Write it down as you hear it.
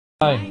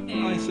Hi.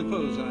 I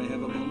suppose I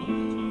have a moment.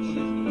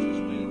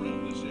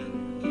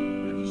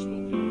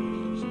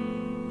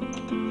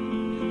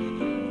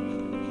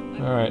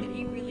 Alright.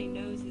 He really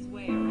knows his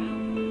way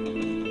around.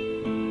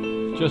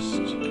 Just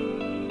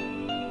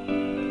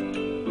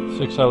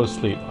 6 hours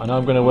sleep. I know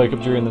I'm going to wake up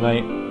during the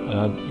night,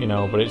 you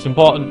know, but it's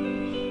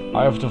important.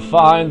 I have to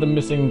find the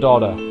missing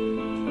daughter.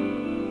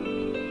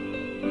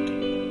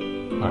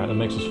 Alright, that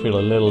makes us feel a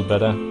little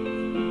better.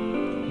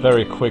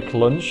 Very quick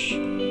lunch.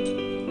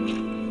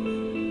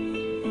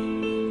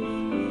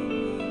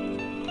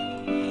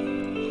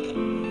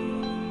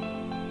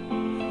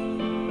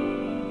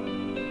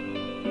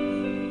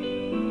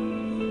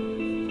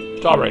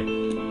 Sorry.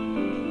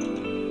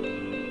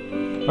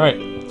 Alright,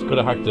 let's go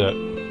to Hack Dirt.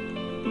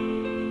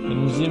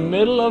 In the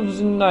middle of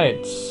the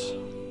night.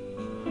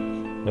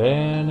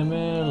 In the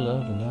middle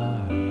of the night.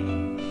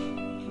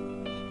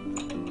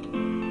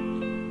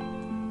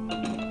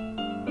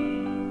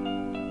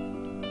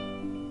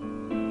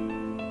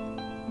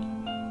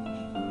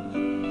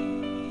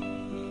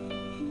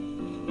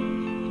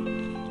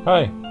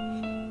 Hi.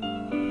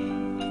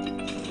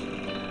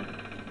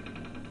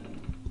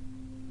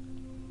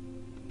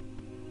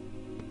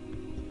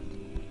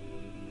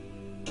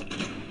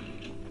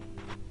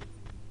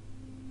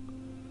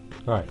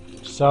 Right,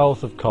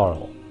 south of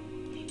Coral.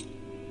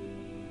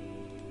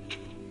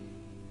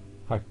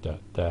 Hack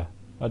Dirt, there.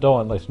 I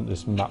don't want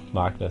this map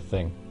marker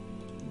thing.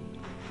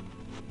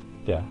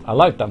 Yeah, I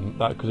like that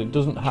because it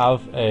doesn't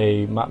have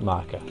a map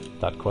marker,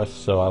 that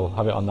quest, so I'll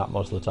have it on that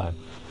most of the time.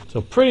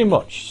 So pretty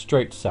much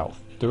straight south,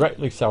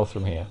 directly south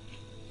from here.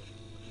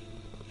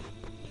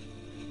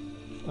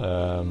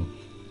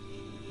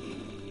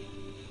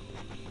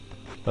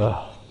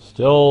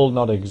 Still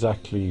not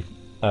exactly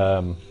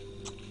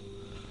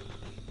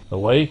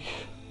awake,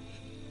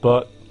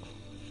 but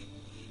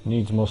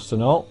needs must to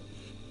know.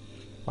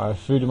 I have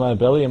food in my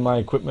belly and my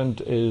equipment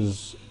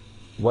is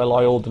well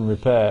oiled and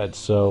repaired,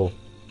 so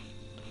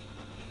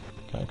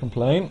can't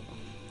complain.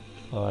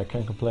 Well, I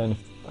can complain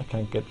if I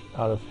can't get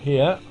out of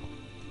here.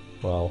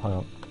 Well, hang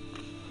on.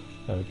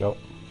 There we go.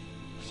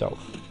 South.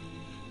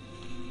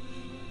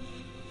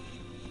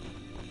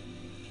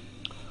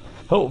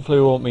 Hopefully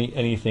we won't meet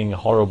anything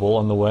horrible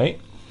on the way.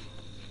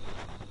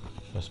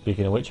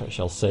 Speaking of which, I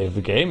shall save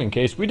the game in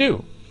case we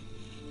do.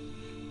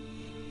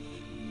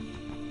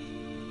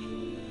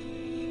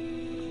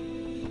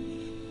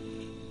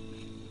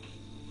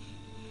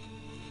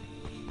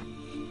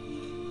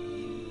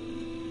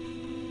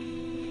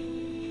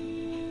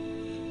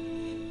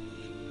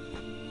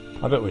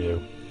 I bet we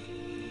do.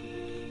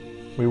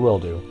 We will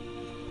do.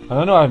 And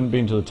I know I haven't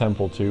been to the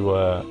temple to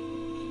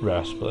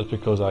rest, but that's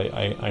because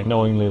I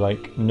knowingly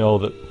know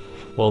that,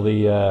 well,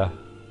 you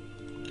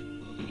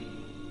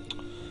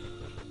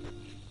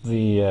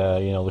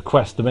know, the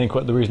quest, the main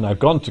quest, the reason I've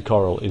gone to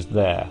Coral is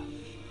there.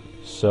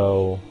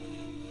 So,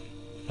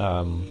 you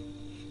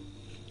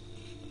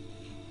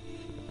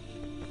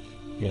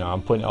know,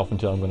 I'm putting it off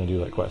until I'm going to do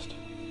that quest.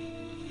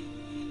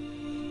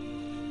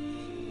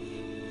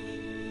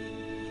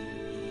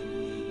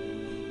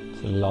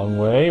 It's a long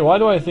way. Why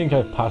do I think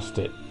I've passed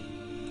it?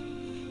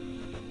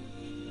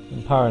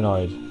 I'm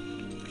paranoid.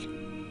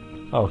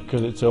 Oh,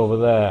 because it's over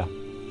there.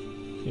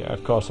 Yeah,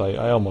 of course,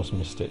 I almost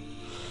missed it.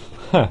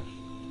 Huh.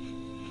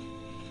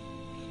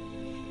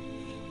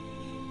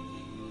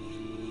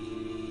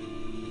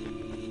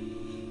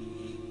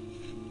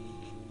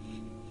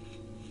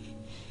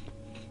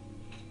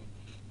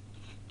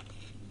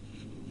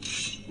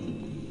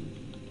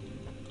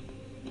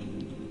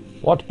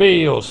 What be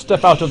you?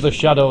 Step out of the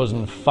shadows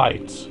and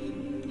fight.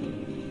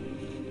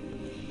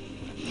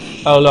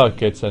 Oh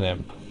look, it's an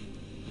imp.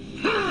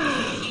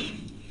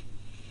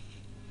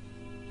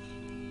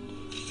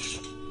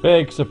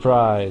 Big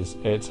surprise,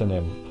 it's an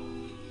imp.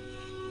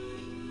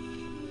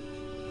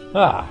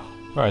 Ah,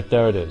 right,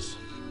 there it is.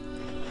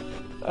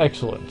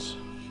 Excellent.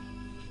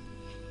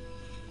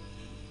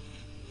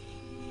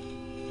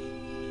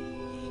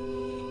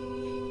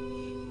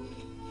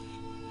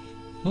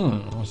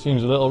 It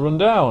seems a little run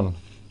down.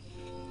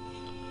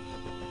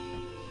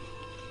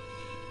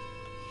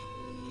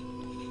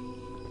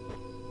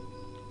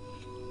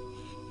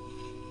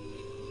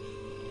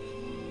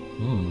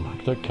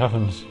 Hacked Dirt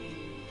Caverns.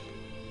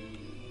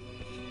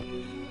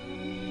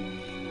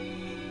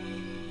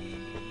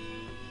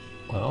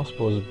 Well, I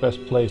suppose the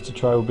best place to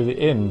try would be the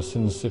inn,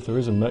 since if there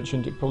is a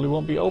merchant, it probably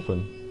won't be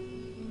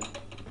open.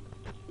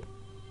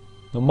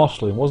 The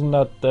Mosley, wasn't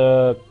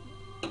that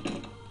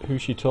who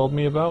she told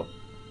me about?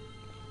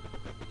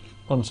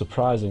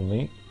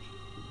 Unsurprisingly,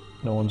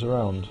 no one's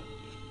around.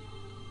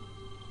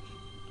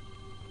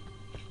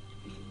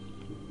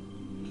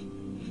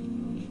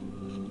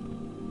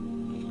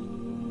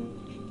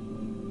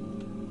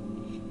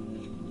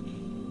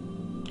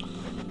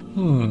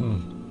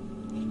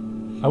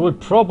 I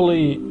would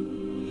probably,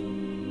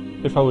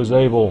 if I was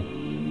able,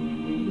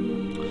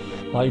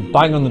 like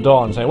bang on the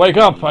door and say, "Wake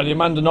up! I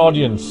demand an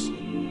audience."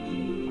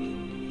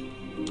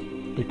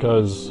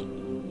 Because,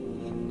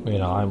 you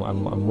know,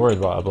 I'm worried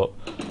about her, but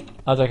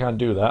as I can't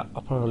do that,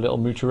 I'll probably have a little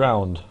mooch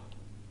around.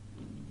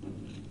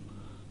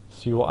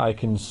 See what I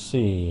can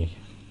see.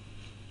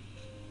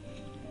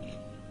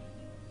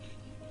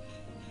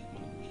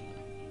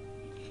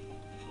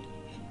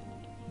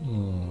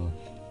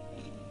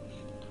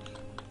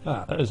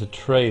 Ah, there is a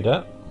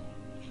trader.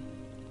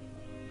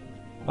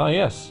 Ah,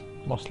 yes,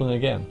 Moslin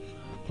again.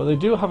 But they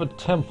do have a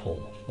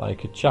temple,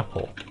 like a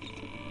chapel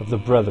of the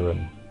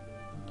Brethren.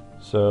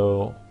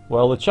 So,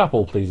 well, the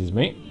chapel pleases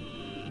me.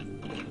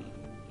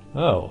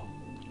 Oh.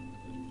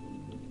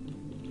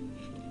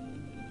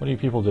 What are you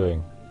people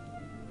doing?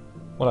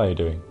 What are you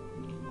doing?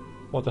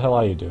 What the hell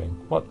are you doing?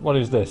 What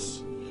is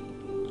this?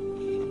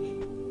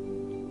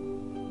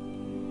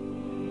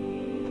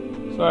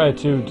 Sorry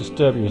to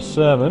disturb your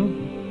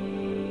sermon.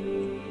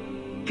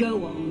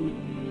 Go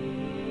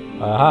on.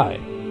 Hi.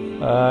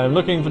 I'm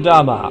looking for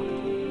Dharma.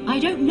 I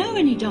don't know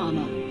any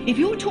Dharma. If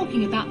you're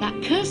talking about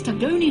that cursed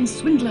Agonian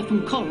swindler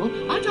from Coral,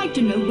 I'd like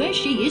to know where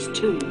she is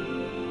too.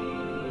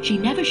 She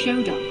never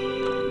showed up.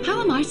 How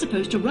am I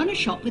supposed to run a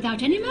shop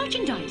without any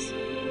merchandise?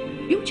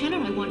 You tell her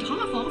I want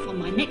half off on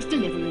my next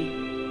delivery.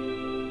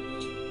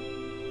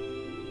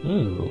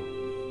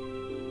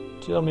 Ooh.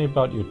 Tell me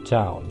about your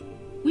town.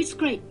 We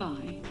scrape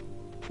by.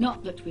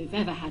 Not that we've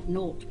ever had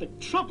naught but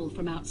trouble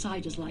from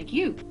outsiders like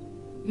you.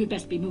 You'd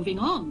best be moving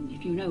on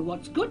if you know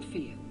what's good for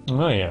you.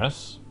 Oh,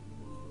 yes.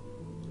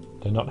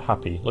 They're not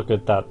happy. Look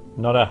at that.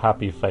 Not a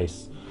happy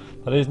face.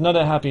 That is not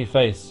a happy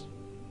face.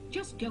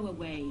 Just go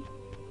away.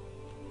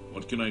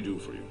 What can I do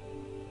for you?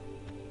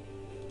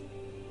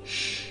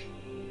 Shh.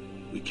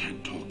 We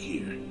can't talk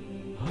here.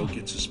 They'll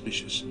get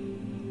suspicious.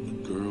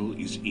 The girl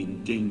is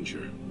in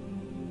danger.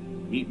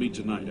 Meet me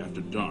tonight after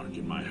dark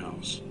in my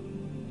house.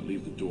 I'll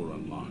leave the door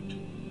unlocked.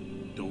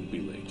 Don't be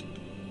late.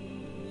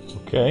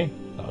 Okay.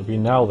 That'll be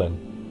now then.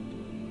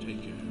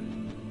 Take care.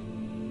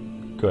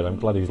 Good. I'm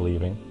glad he's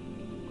leaving.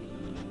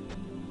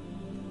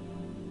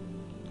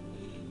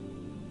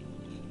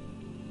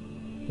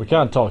 We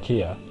can't talk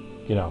here.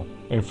 You know.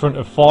 In front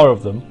of 4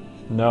 of them.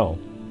 No.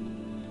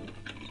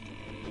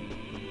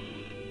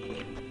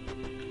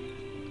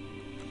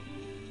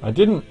 I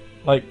didn't,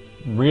 like,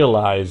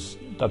 realise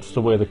that's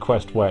the way the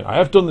quest went. I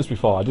have done this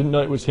before. I didn't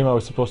know it was him I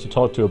was supposed to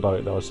talk to about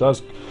it, though. So I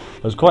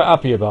was quite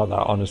happy about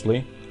that,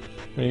 honestly.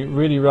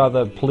 Really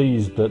rather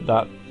pleased that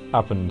that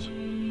happened.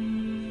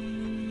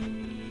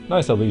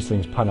 Nice how these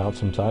things pan out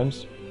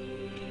sometimes.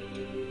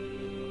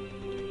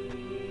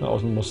 That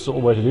wasn't the most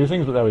subtle way to do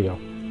things, but there we go.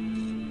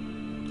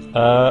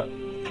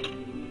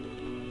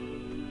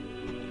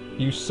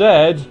 You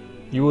said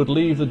you would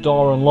leave the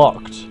door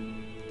unlocked.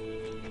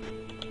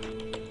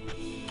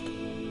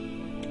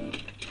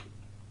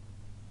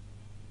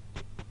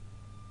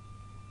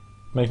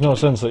 Makes no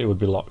sense that it would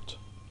be locked.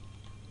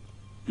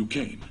 You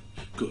came.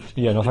 Good.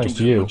 Yeah, no I thanks don't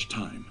to have you. much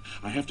time.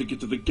 I have to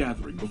get to the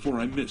gathering before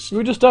I miss. We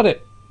were just at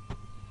it.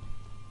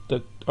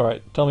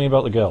 Alright, tell me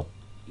about the girl.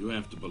 You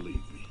have to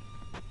believe me.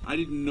 I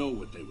didn't know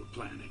what they were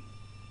planning.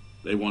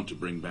 They want to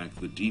bring back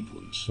the Deep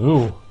Ones.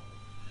 Ooh.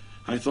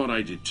 I thought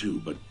I did too,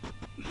 but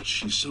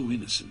she's so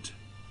innocent.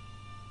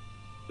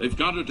 They've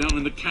got her down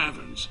in the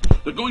caverns.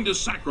 They're going to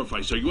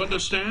sacrifice her, you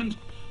understand?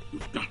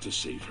 You've got to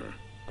save her.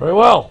 Very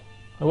well.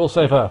 I will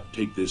save her.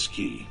 Take this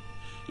key.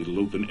 It'll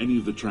open any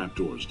of the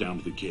trapdoors down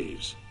to the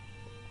caves.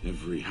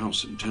 Every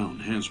house in town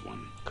has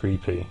one.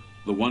 Creepy.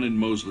 The one in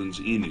Moslin's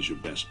Inn is your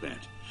best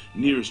bet.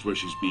 Nearest where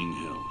she's being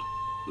held.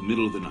 The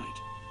middle of the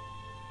night.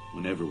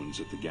 When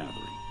everyone's at the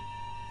gathering.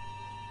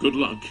 Good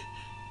luck.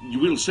 You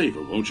will save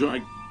her, won't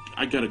you?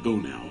 I gotta go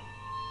now.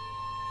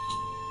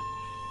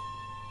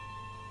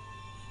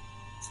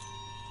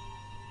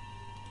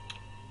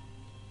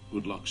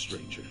 Good luck,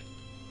 stranger.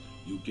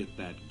 You get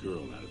that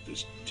girl out of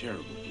this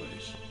terrible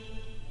place.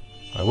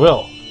 I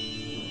will.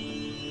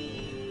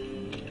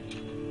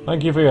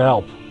 Thank you for your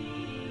help.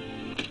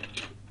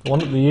 The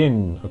one at the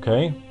inn,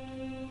 okay?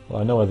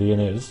 Well, I know where the inn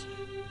is.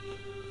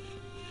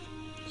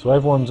 So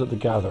everyone's at the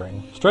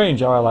gathering. Strange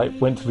how I like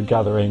went to the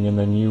gathering and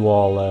then you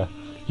all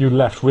you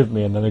left with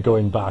me and then are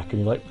going back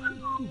and you're like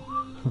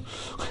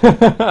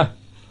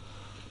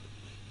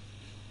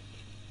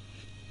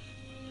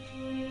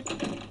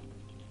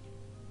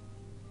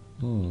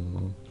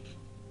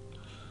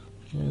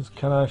Yes,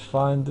 can I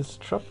find this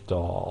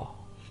trapdoor?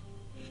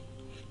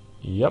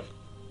 Yep.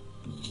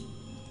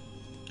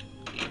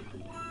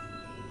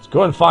 Let's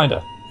go and find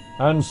her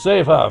and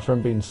save her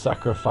from being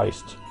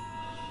sacrificed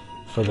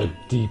for the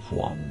Deep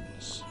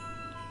Ones.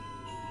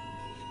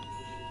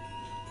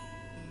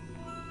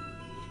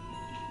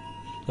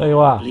 There you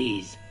are.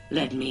 Please,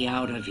 let me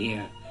out of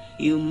here.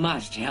 You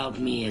must help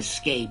me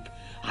escape.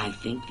 I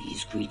think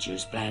these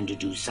creatures plan to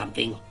do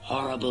something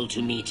horrible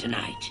to me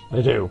tonight.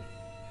 They do.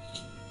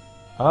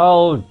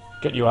 I'll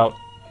get you out.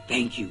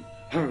 Thank you.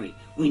 Hurry.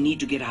 We need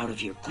to get out of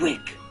here,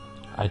 quick.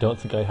 I don't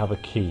think I have a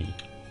key.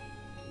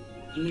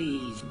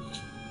 Please.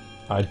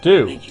 I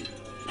do. Thank you.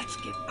 Let's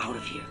get out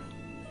of here.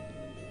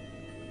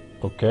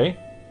 Okay.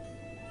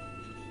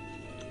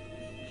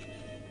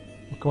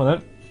 Come on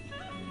then.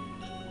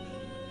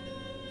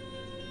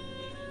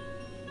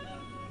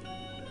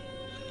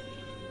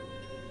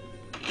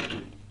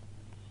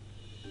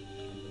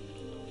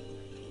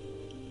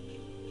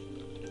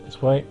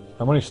 This way.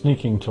 I'm only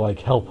sneaking to, like,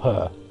 help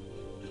her.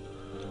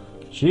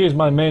 She is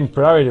my main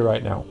priority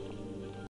right now.